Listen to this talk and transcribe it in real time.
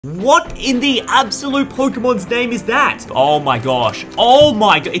What in the absolute Pokemon's name is that? Oh my gosh. Oh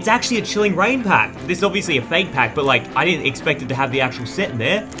my god. It's actually a Chilling Reign pack. This is obviously a fake pack, but like, I didn't expect it to have the actual set in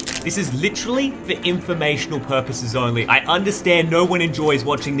there. This is literally for informational purposes only. I understand no one enjoys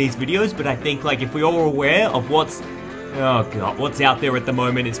watching these videos, but I think like if we all are aware of what's out there at the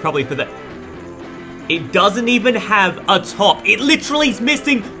moment, it's probably for the... It doesn't even have a top. It literally is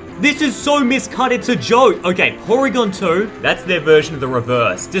missing... This is so miscut, it's a joke. Okay, Porygon 2, that's their version of the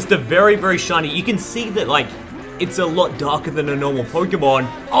reverse. Just a very, very shiny. You can see that, like, it's a lot darker than a normal Pokemon.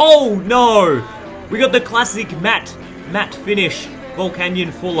 Oh, no! We got the classic matte finish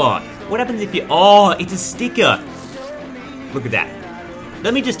Volcanion Full Art. What happens if you... Oh, it's a sticker. Look at that.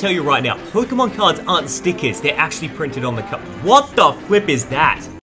 Let me just tell you right now, Pokemon cards aren't stickers. They're actually printed on the cup. What the flip is that?